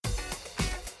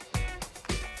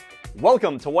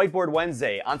Welcome to Whiteboard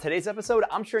Wednesday. On today's episode,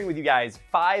 I'm sharing with you guys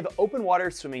 5 open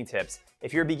water swimming tips.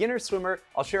 If you're a beginner swimmer,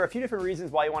 I'll share a few different reasons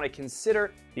why you want to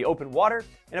consider the open water.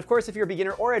 And of course, if you're a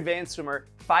beginner or advanced swimmer,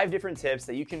 5 different tips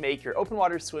that you can make your open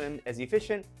water swim as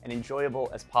efficient and enjoyable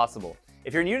as possible.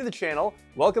 If you're new to the channel,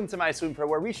 welcome to My Swim Pro,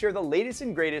 where we share the latest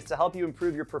and greatest to help you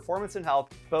improve your performance and health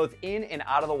both in and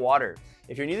out of the water.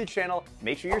 If you're new to the channel,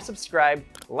 make sure you're subscribed,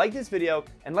 like this video,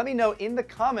 and let me know in the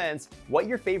comments what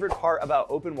your favorite part about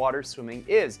open water swimming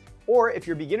is. Or if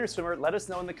you're a beginner swimmer, let us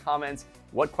know in the comments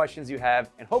what questions you have,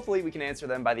 and hopefully we can answer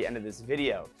them by the end of this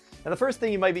video. Now, the first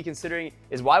thing you might be considering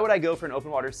is, why would I go for an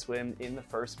open water swim in the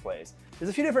first place? There's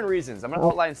a few different reasons. I'm gonna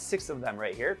outline 6 of them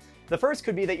right here. The first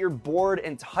could be that you're bored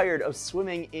and tired of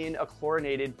swimming in a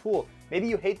chlorinated pool. Maybe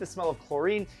you hate the smell of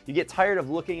chlorine, you get tired of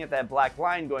looking at that black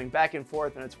line going back and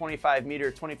forth in a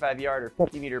 25-meter, 25-yard, or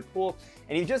 50-meter pool,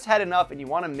 and you've just had enough and you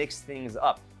wanna mix things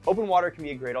up. Open water can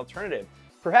be a great alternative.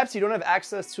 Perhaps you don't have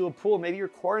access to a pool, maybe you're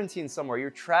quarantined somewhere, you're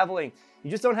traveling, you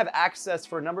just don't have access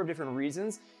for a number of different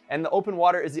reasons, and the open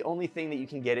water is the only thing that you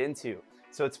can get into.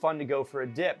 So it's fun to go for a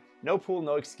dip. No pool,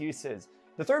 no excuses.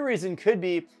 The third reason could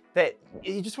be that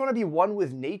you just want to be one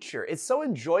with nature. It's so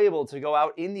enjoyable to go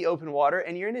out in the open water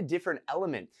and you're in a different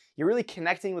element. You're really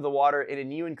connecting with the water in a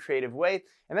new and creative way,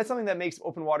 and that's something that makes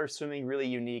open water swimming really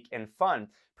unique and fun.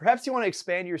 Perhaps you want to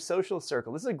expand your social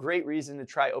circle. This is a great reason to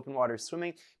try open water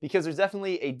swimming because there's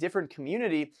definitely a different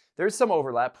community. There's some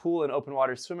overlap, pool and open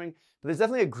water swimming, but there's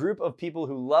definitely a group of people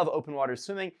who love open water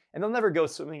swimming and they'll never go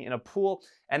swimming in a pool,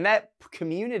 and that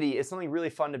community is something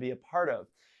really fun to be a part of.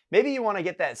 Maybe you want to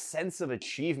get that sense of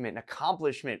achievement and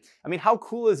accomplishment. I mean, how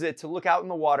cool is it to look out in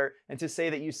the water and to say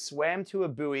that you swam to a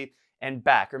buoy and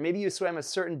back? Or maybe you swam a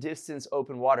certain distance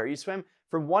open water. You swam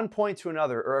from one point to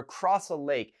another, or across a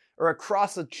lake, or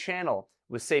across a channel,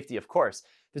 with safety, of course.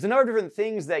 There's a number of different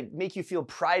things that make you feel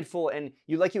prideful and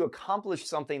you accomplished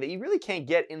something that you really can't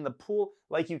get in the pool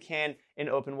like you can in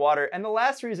open water. And the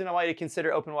last reason I want you to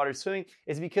consider open water swimming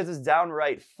is because it's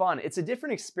downright fun. It's a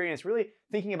different experience, really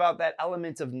thinking about that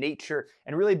element of nature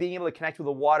and really being able to connect with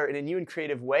the water in a new and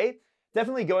creative way.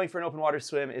 Definitely going for an open water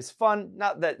swim is fun.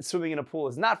 Not that swimming in a pool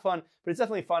is not fun, but it's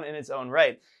definitely fun in its own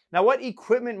right. Now, what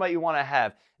equipment might you want to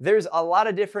have? There's a lot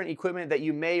of different equipment that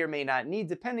you may or may not need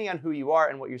depending on who you are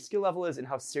and what your skill level is and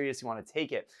how serious you want to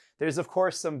take it. There's, of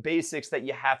course, some basics that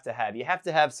you have to have. You have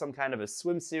to have some kind of a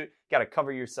swimsuit. You got to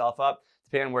cover yourself up.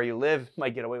 Depending on where you live, you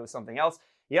might get away with something else.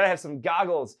 You got to have some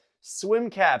goggles, swim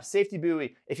cap, safety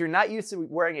buoy. If you're not used to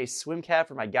wearing a swim cap,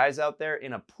 for my guys out there,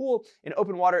 in a pool, in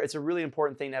open water, it's a really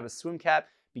important thing to have a swim cap,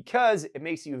 because it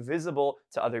makes you visible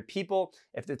to other people.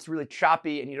 If it's really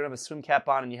choppy and you don't have a swim cap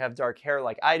on and you have dark hair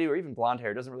like I do, or even blonde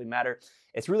hair, it doesn't really matter.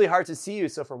 It's really hard to see you.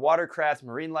 So for watercraft,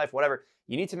 marine life, whatever,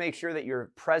 you need to make sure that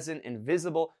you're present and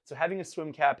visible. So having a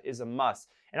swim cap is a must.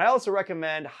 And I also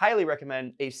highly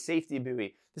recommend a safety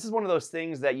buoy. This is one of those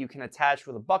things that you can attach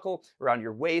with a buckle around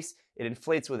your waist. It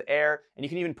inflates with air, and you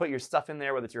can even put your stuff in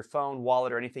there, whether it's your phone,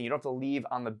 wallet, or anything. You don't have to leave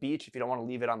on the beach if you don't want to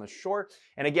leave it on the shore.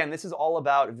 And again, this is all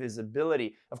about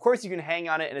visibility. Of course, you can hang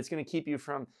on it, and it's going to keep you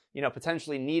from,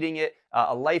 potentially needing it,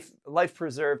 a life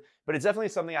preserve, but it's definitely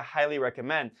something I highly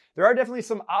recommend. There are definitely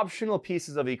some optional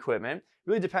pieces of equipment.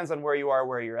 Really depends on where you are,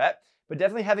 where you're at. But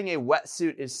definitely having a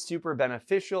wetsuit is super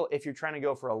beneficial if you're trying to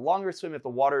go for a longer swim, if the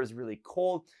water is really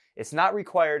cold. It's not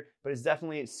required, but it's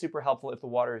definitely super helpful if the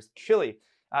water is chilly.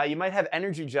 You might have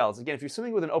energy gels. Again, if you're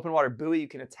swimming with an open water buoy, you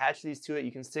can attach these to it.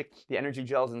 You can stick the energy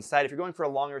gels inside. If you're going for a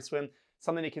longer swim,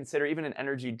 something to consider, even an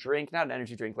energy drink, not an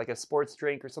energy drink, like a sports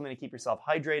drink or something to keep yourself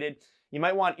hydrated. You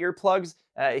might want earplugs.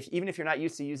 Even if you're not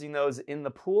used to using those in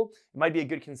the pool, it might be a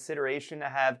good consideration to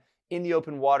have in the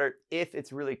open water if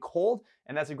it's really cold,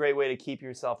 and that's a great way to keep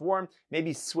yourself warm.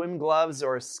 Maybe swim gloves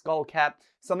or a skull cap,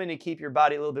 something to keep your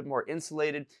body a little bit more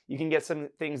insulated. You can get some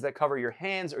things that cover your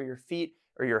hands or your feet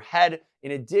or your head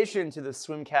in addition to the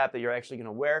swim cap that you're actually going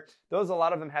to wear. A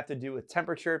lot of them have to do with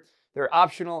temperature. They're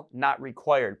optional, not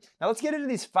required. Now let's get into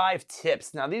these 5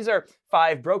 tips. Now these are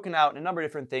 5 broken out in a number of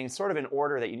different things, sort of in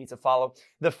order that you need to follow.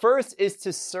 The first is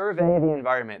to survey the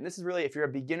environment. And this is really, if you're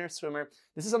a beginner swimmer,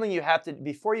 this is something you have to,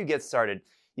 before you get started,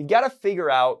 you've got to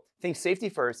figure out, think safety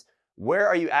first, where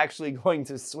are you actually going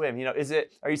to swim?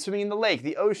 Are you swimming in the lake,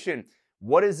 the ocean?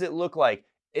 What does it look like?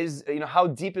 How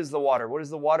deep is the water? What is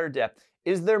the water depth?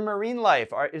 Is there marine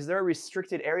life? Is there a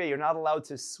restricted area you're not allowed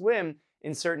to swim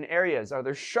in certain areas? Are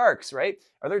there sharks, right?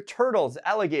 Are there turtles,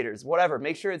 alligators, whatever?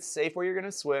 Make sure it's safe where you're going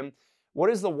to swim. What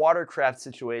is the watercraft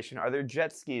situation? Are there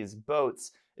jet skis,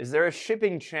 boats? Is there a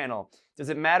shipping channel? Does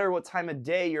it matter what time of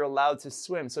day you're allowed to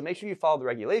swim? So make sure you follow the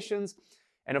regulations.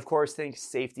 And of course, think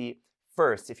safety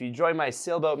first. If you join my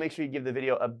sailboat, make sure you give the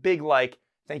video a big like.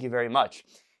 Thank you very much.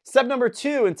 Step number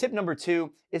 2 and tip number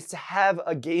 2 is to have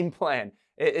a game plan.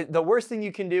 The worst thing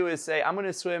you can do is say, I'm going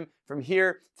to swim from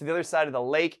here to the other side of the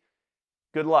lake.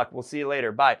 Good luck. We'll see you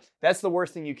later. Bye. That's the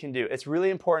worst thing you can do. It's really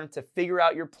important to figure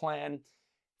out your plan,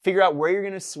 figure out where you're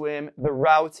going to swim, the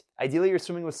route. Ideally, you're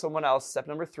swimming with someone else. Step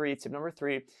number 3, tip number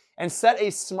 3, and set a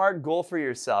smart goal for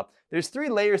yourself. There's 3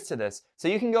 layers to this. So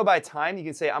you can go by time. You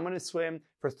can say, I'm going to swim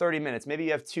for 30 minutes. Maybe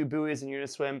you have 2 buoys and you're going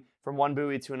to swim from one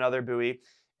buoy to another buoy,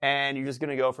 and you're just going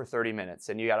to go for 30 minutes.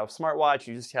 And you got a smartwatch.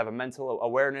 You just have a mental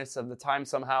awareness of the time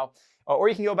somehow. Or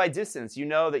you can go by distance. You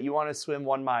know that you want to swim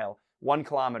 1 mile, 1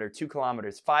 kilometer, 2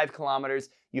 kilometers, 5 kilometers.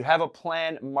 You have a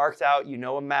plan marked out. You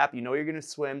know a map. You know you're going to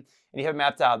swim, and you have it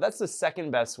mapped out. That's the second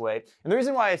best way. And the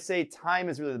reason why I say time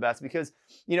is really the best, because,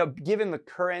 given the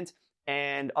current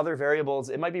and other variables,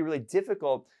 it might be really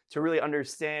difficult to really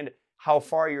understand how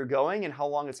far you're going and how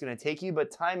long it's going to take you.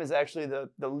 But time is actually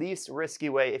the least risky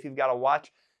way, if you've got a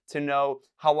watch, to know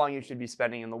how long you should be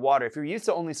spending in the water. If you're used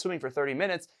to only swimming for 30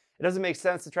 minutes, it doesn't make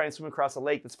sense to try and swim across a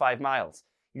lake that's 5 miles.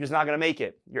 You're just not going to make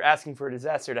it. You're asking for a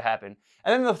disaster to happen.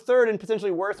 And then the third and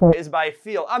potentially worst way is by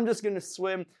feel. I'm just going to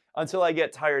swim until I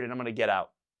get tired and I'm going to get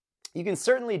out. You can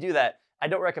certainly do that. I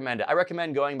don't recommend it. I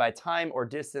recommend going by time or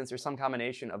distance or some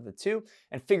combination of the two,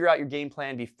 and figure out your game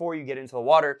plan before you get into the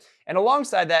water. And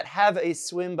alongside that, have a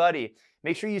swim buddy.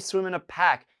 Make sure you swim in a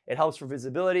pack. It helps for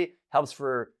visibility, helps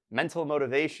for mental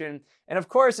motivation, and of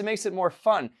course, it makes it more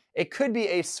fun. It could be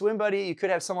a swim buddy. You could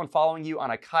have someone following you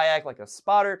on a kayak, like a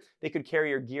spotter. They could carry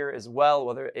your gear as well,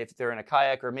 whether if they're in a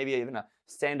kayak or maybe even a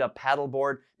stand-up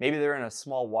paddleboard. Maybe they're in a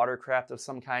small watercraft of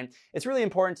some kind. It's really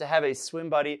important to have a swim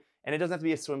buddy, and it doesn't have to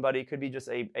be a swim buddy. It could be just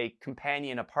a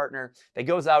companion, a partner that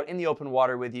goes out in the open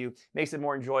water with you, makes it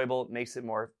more enjoyable, makes it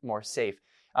more safe.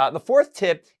 The fourth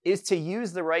tip is to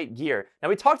use the right gear. Now,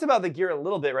 we talked about the gear a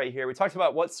little bit right here. We talked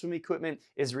about what swim equipment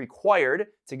is required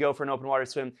to go for an open water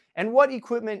swim and what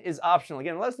equipment is optional.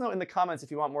 Again, let us know in the comments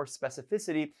if you want more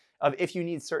specificity of if you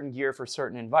need certain gear for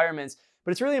certain environments.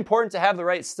 But it's really important to have the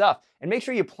right stuff, and make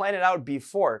sure you plan it out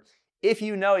before. If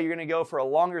you know you're going to go for a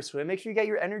longer swim, make sure you get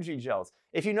your energy gels.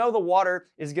 If you know the water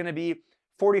is going to be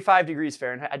 45 degrees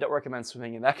Fahrenheit, I don't recommend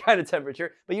swimming in that kind of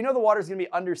temperature, but you know the water is going to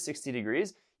be under 60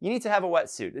 degrees, you need to have a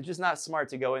wetsuit. It's just not smart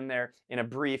to go in there in a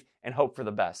brief and hope for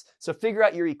the best. So figure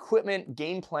out your equipment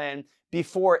game plan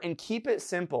before and keep it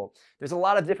simple. There's a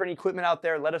lot of different equipment out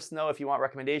there. Let us know if you want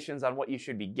recommendations on what you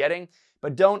should be getting,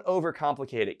 but don't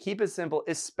overcomplicate it. Keep it simple,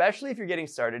 especially if you're getting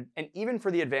started. And even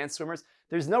for the advanced swimmers,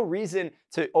 there's no reason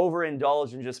to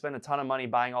overindulge and just spend a ton of money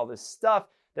buying all this stuff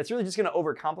that's really just going to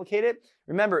overcomplicate it.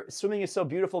 Remember, swimming is so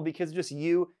beautiful because it's just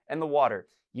you and the water.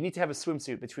 You need to have a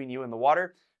swimsuit between you and the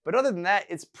water. But other than that,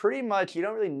 it's pretty much, you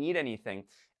don't really need anything.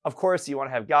 Of course, you want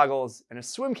to have goggles and a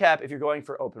swim cap if you're going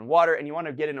for open water and you want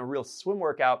to get in a real swim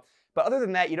workout. But other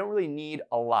than that, you don't really need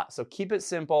a lot. So keep it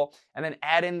simple and then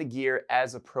add in the gear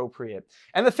as appropriate.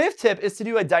 And the fifth tip is to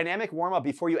do a dynamic warm-up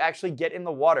before you actually get in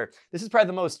the water. This is probably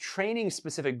the most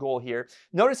training-specific goal here.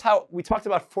 Notice how we talked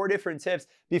about 4 different tips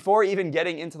before even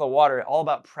getting into the water, all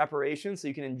about preparation so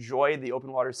you can enjoy the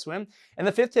open water swim. And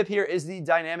the 5th tip here is the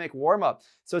dynamic warm-up.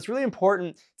 So it's really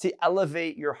important to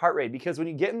elevate your heart rate, because when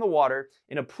you get in the water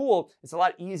in a pool, it's a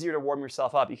lot easier to warm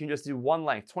yourself up. You can just do one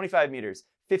length, 25 meters,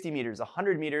 50 meters,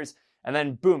 100 meters, and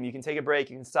then boom, you can take a break,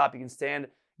 you can stop, you can stand,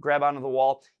 grab onto the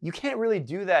wall. You can't really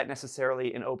do that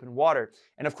necessarily in open water.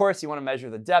 And of course, you want to measure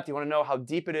the depth, you want to know how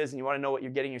deep it is, and you want to know what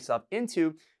you're getting yourself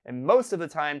into. And most of the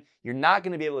time, you're not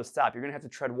going to be able to stop. You're going to have to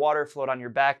tread water, float on your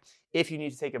back if you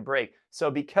need to take a break. So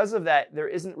because of that, there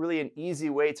isn't really an easy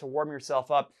way to warm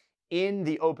yourself up in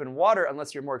the open water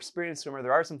unless you're a more experienced swimmer.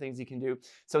 There are some things you can do.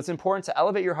 So it's important to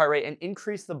elevate your heart rate and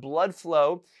increase the blood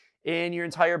flow in your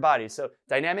entire body. So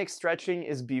dynamic stretching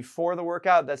is before the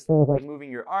workout. That's like moving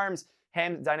your arms,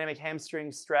 dynamic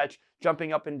hamstring stretch,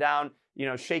 jumping up and down,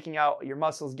 shaking out your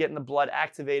muscles, getting the blood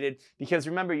activated. Because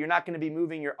remember, you're not going to be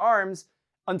moving your arms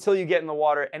until you get in the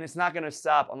water, and it's not going to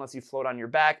stop unless you float on your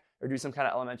back or do some kind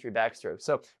of elementary backstroke.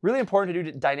 So really important to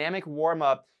do dynamic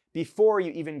warm-up before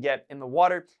you even get in the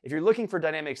water. If you're looking for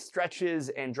dynamic stretches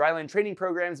and dryland training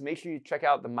programs, make sure you check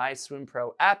out the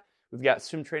MySwimPro app. We've got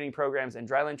swim training programs and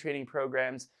dryland training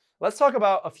programs. Let's talk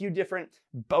about a few different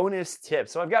bonus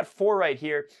tips. So I've got 4 right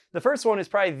here. The first one is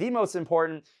probably the most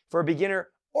important for a beginner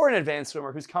or an advanced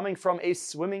swimmer who's coming from a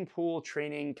swimming pool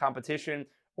training competition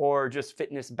or just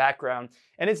fitness background.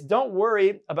 And it's, don't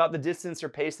worry about the distance or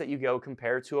pace that you go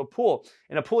compared to a pool.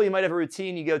 In a pool, you might have a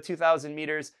routine. You go 2,000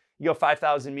 meters, you go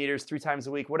 5,000 meters 3 times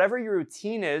a week. Whatever your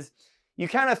routine is, you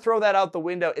kind of throw that out the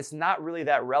window. It's not really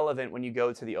that relevant when you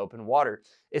go to the open water.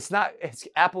 It's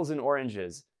apples and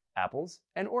oranges. Apples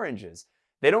and oranges.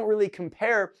 They don't really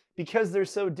compare because they're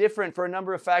so different for a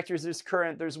number of factors. There's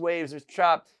current, there's waves, there's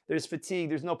chop, there's fatigue,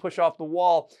 there's no push off the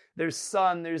wall, there's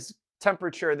sun, there's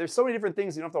temperature. There's so many different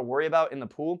things you don't have to worry about in the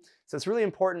pool. So it's really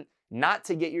important not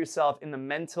to get yourself in the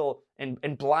mental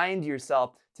and blind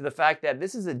yourself to the fact that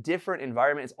this is a different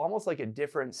environment. It's almost like a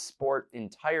different sport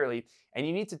entirely, and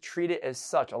you need to treat it as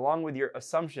such along with your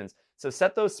assumptions. So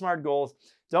set those SMART goals.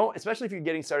 Don't, especially if you're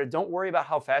getting started, don't worry about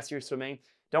how fast you're swimming.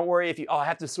 Don't worry if I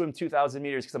have to swim 2,000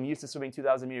 meters because I'm used to swimming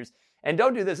 2,000 meters. And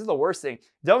don't do this is the worst thing.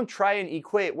 Don't try and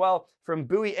equate, well, from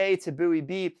buoy A to buoy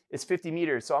B is 50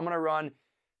 meters. So I'm gonna run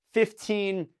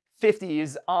 15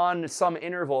 50s on some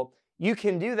interval. You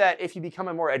can do that if you become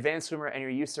a more advanced swimmer and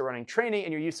you're used to running training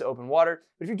and you're used to open water.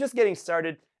 But if you're just getting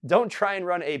started, don't try and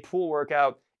run a pool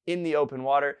workout in the open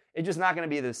water. It's just not gonna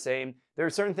be the same. There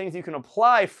are certain things you can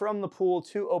apply from the pool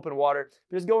to open water.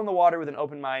 Just go in the water with an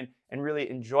open mind and really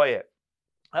enjoy it.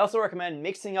 I also recommend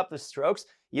mixing up the strokes.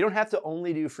 You don't have to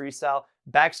only do freestyle.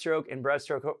 Backstroke and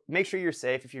breaststroke, make sure you're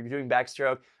safe if you're doing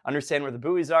backstroke. Understand where the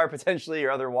buoys are, potentially,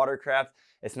 or other watercraft.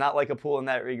 It's not like a pool in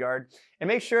that regard. And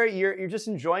make sure you're just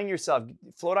enjoying yourself.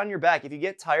 Float on your back. If you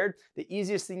get tired, the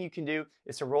easiest thing you can do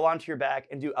is to roll onto your back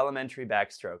and do elementary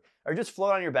backstroke. Or just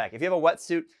float on your back. If you have a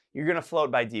wetsuit, you're gonna float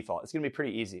by default. It's gonna be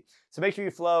pretty easy. So make sure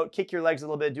you float, kick your legs a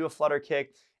little bit, do a flutter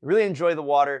kick, really enjoy the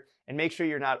water, and make sure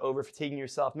you're not over fatiguing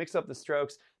yourself. Mix up the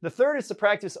strokes. The third is to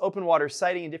practice open water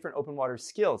sighting and different open water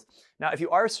skills. Now, if you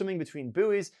are swimming between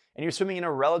buoys and you're swimming in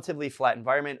a relatively flat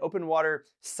environment, open water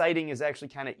sighting is actually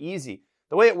kind of easy.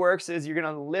 The way it works is you're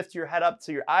gonna lift your head up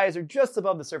so your eyes are just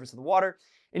above the surface of the water,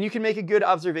 and you can make a good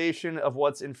observation of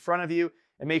what's in front of you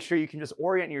and make sure you can just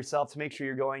orient yourself to make sure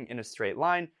you're going in a straight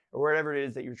line or wherever it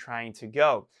is that you're trying to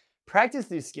go. Practice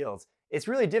these skills. It's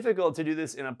really difficult to do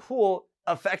this in a pool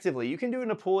effectively. You can do it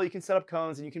in a pool, you can set up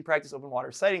cones, and you can practice open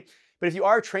water sighting. But if you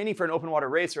are training for an open water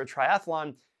race or a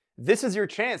triathlon, this is your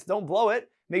chance. Don't blow it.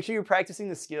 Make sure you're practicing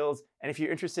the skills. And if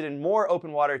you're interested in more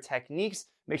open water techniques,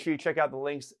 make sure you check out the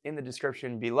links in the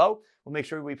description below. We'll make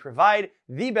sure we provide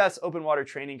the best open water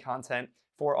training content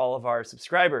for all of our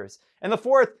subscribers. And the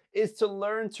fourth is to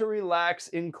learn to relax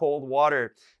in cold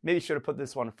water. Maybe should have put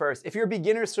this one first. If you're a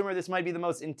beginner swimmer, this might be the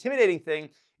most intimidating thing.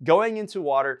 Going into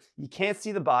water, you can't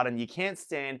see the bottom, you can't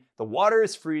stand, the water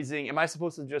is freezing. Am I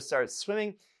supposed to just start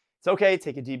swimming? It's okay,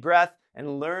 take a deep breath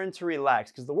and learn to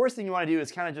relax, because the worst thing you want to do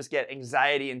is kind of just get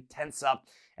anxiety and tense up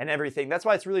and everything. That's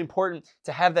why it's really important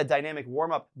to have that dynamic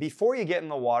warm up before you get in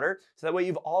the water, so that way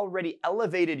you've already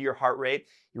elevated your heart rate,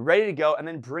 you're ready to go, and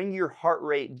then bring your heart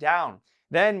rate down.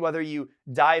 Then whether you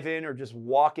dive in or just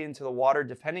walk into the water,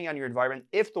 depending on your environment,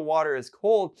 if the water is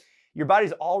cold, your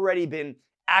body's already been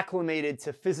acclimated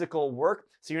to physical work.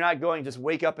 So you're not going just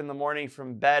wake up in the morning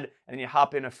from bed and then you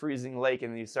hop in a freezing lake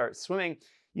and then you start swimming.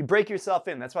 You break yourself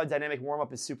in. That's why dynamic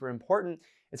warm-up is super important.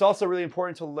 It's also really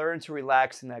important to learn to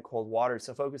relax in that cold water.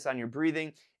 So focus on your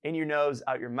breathing, in your nose,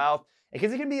 out your mouth,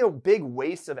 because it can be a big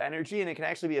waste of energy and it can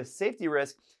actually be a safety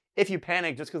risk if you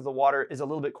panic just because the water is a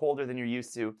little bit colder than you're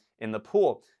used to in the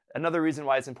pool. Another reason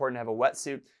why it's important to have a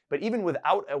wetsuit. But even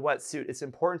without a wetsuit, it's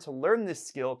important to learn this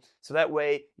skill so that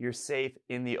way you're safe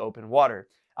in the open water.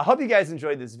 I hope you guys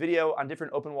enjoyed this video on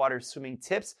different open water swimming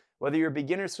tips, whether you're a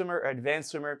beginner swimmer or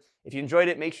advanced swimmer. If you enjoyed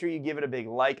it, make sure you give it a big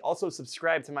like. Also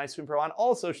subscribe to MySwimPro on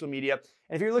all social media.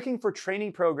 And if you're looking for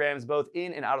training programs both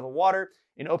in and out of the water,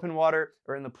 in open water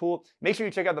or in the pool, make sure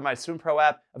you check out the MySwimPro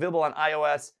app, available on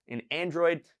iOS and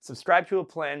Android. Subscribe to a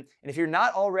plan. And if you're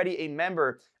not already a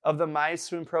member of the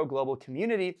MySwimPro global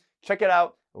community, check it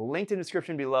out. Linked in the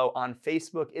description below on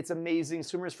Facebook. It's amazing.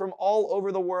 Swimmers from all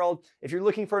over the world. If you're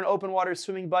looking for an open water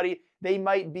swimming buddy, they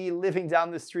might be living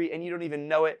down the street and you don't even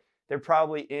know it. They're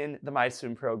probably in the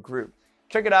MySwimPro group.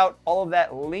 Check it out. All of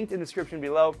that linked in the description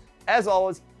below. As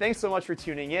always, thanks so much for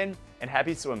tuning in and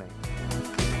happy swimming.